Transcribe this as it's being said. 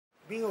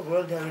Being a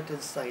World Heritage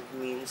Site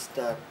means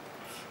that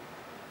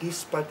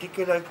this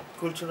particular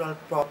cultural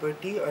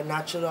property or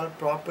natural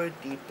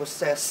property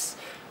possess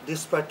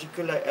this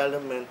particular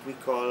element we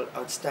call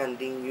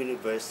outstanding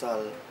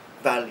universal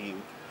value,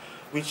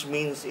 which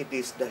means it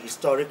is the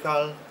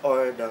historical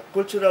or the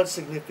cultural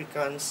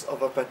significance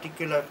of a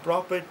particular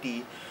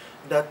property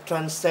that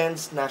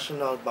transcends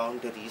national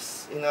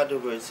boundaries. In other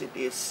words, it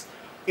is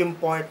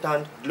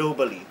important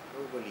globally.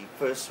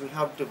 First, we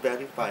have to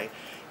verify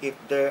if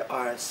there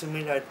are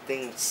similar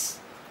things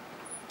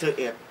to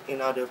it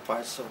in other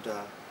parts of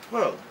the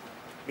world,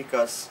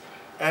 because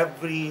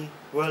every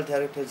World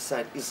Heritage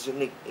Site is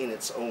unique in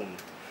its own.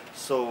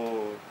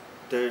 So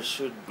there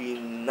should be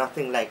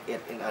nothing like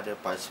it in other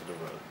parts of the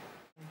world.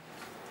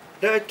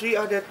 There are three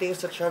other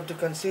things that you have to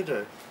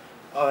consider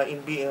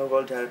in being a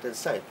World Heritage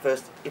Site.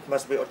 First, it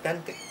must be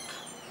authentic.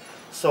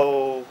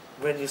 So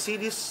when you see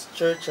these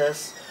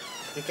churches,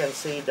 you can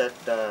say that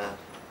the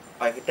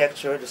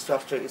architecture, the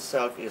structure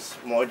itself is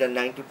more than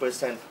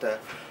 90%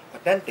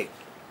 authentic,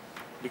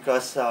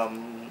 because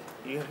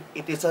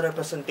it is a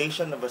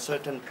representation of a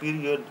certain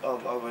period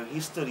of our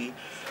history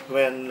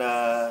when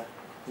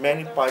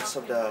many parts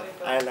of the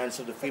islands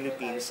of the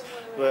Philippines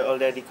were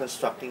already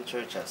constructing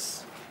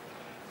churches.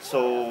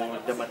 So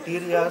the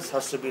materials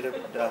have to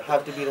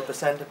be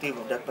representative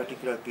of that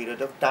particular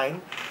period of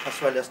time,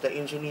 as well as the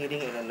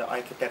engineering and the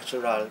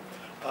architectural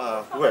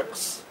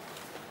works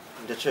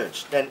in the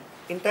church. Then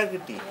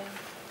integrity.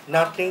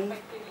 Nothing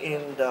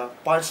in the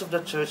parts of the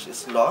church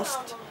is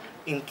lost.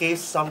 In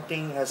case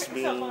something has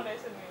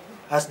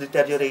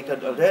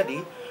deteriorated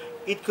already,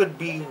 it could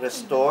be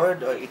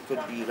restored or it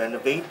could be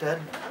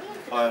renovated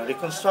or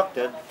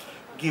reconstructed,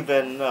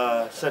 given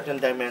certain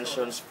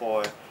dimensions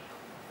for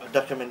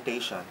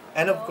documentation.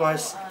 And of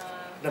course,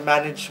 the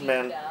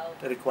management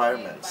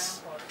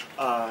requirements.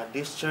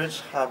 These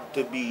churches have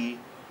to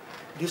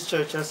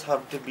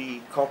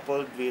be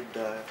coupled with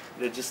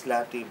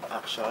legislative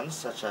actions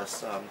such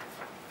as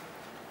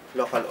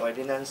local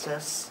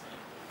ordinances,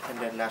 and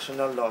then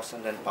national laws,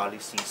 and then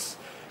policies,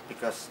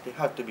 because they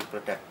have to be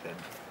protected.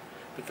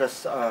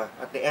 Because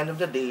at the end of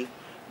the day,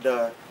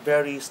 the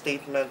very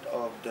statement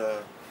of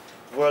the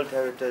World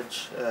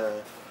Heritage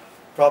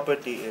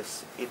property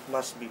is it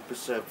must be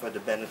preserved for the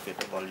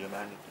benefit of all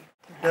humanity.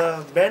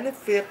 The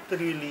benefit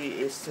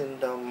really is in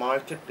the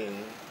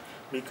marketing,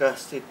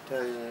 because it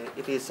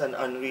is an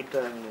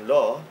unwritten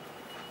law,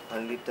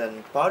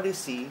 unwritten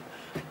policy,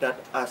 that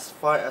as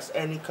far as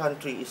any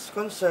country is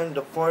concerned,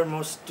 the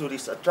foremost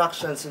tourist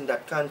attractions in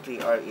that country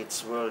are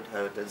its World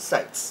Heritage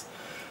Sites.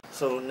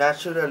 So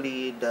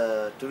naturally,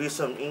 the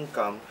tourism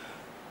income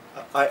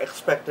are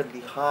expectedly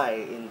high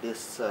in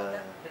these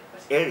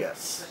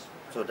areas.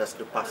 So that's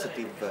the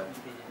positive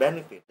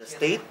benefit. The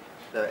state,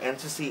 the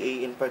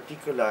NCCA in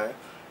particular,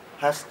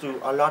 has to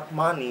allot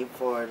money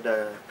for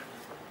the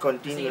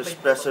continuous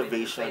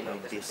preservation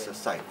of these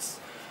sites.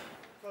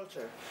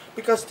 Culture.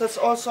 Because that's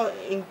also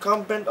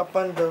incumbent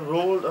upon the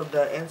role of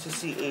the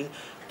NCCA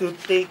to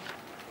take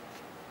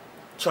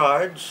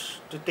charge,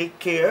 to take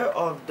care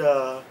of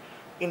the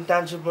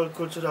intangible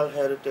cultural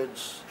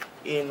heritage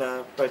in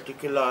a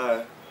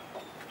particular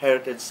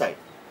heritage site,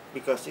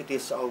 because it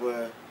is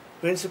our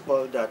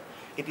principle that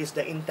it is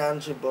the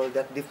intangible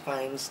that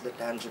defines the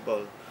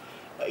tangible.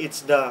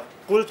 It's the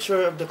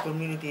culture of the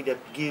community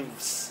that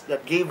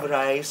gave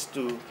rise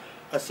to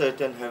a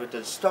certain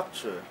heritage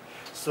structure.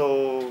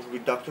 So we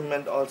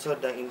document also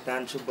the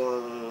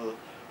intangible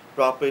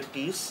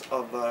properties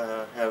of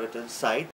a heritage site.